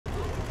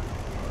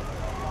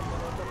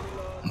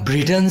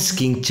Britain's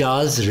King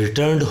Charles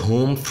returned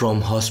home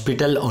from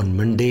hospital on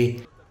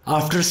Monday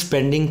after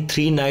spending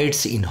 3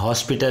 nights in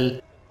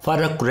hospital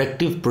for a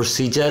corrective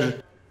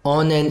procedure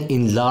on an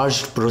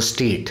enlarged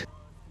prostate.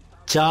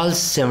 Charles,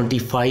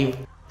 75,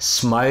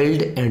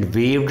 smiled and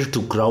waved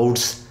to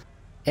crowds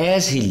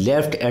as he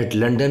left at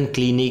London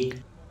clinic,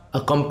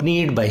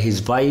 accompanied by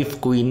his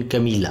wife Queen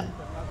Camilla.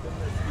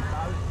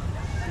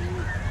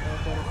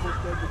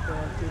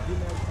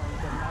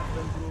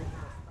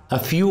 A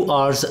few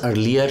hours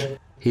earlier,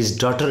 his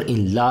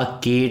daughter-in-law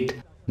Kate,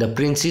 the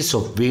Princess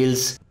of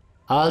Wales,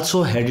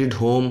 also headed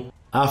home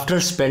after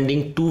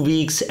spending 2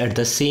 weeks at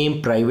the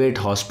same private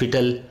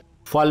hospital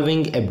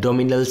following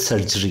abdominal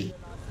surgery.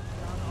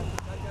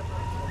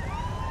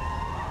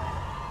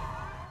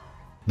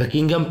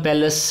 Buckingham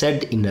Palace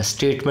said in a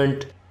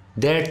statement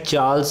that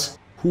Charles,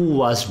 who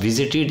was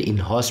visited in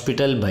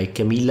hospital by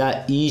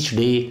Camilla each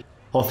day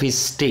of his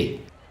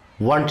stay,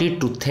 wanted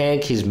to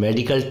thank his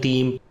medical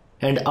team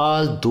and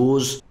all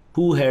those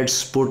who had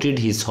supported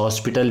his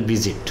hospital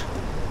visit.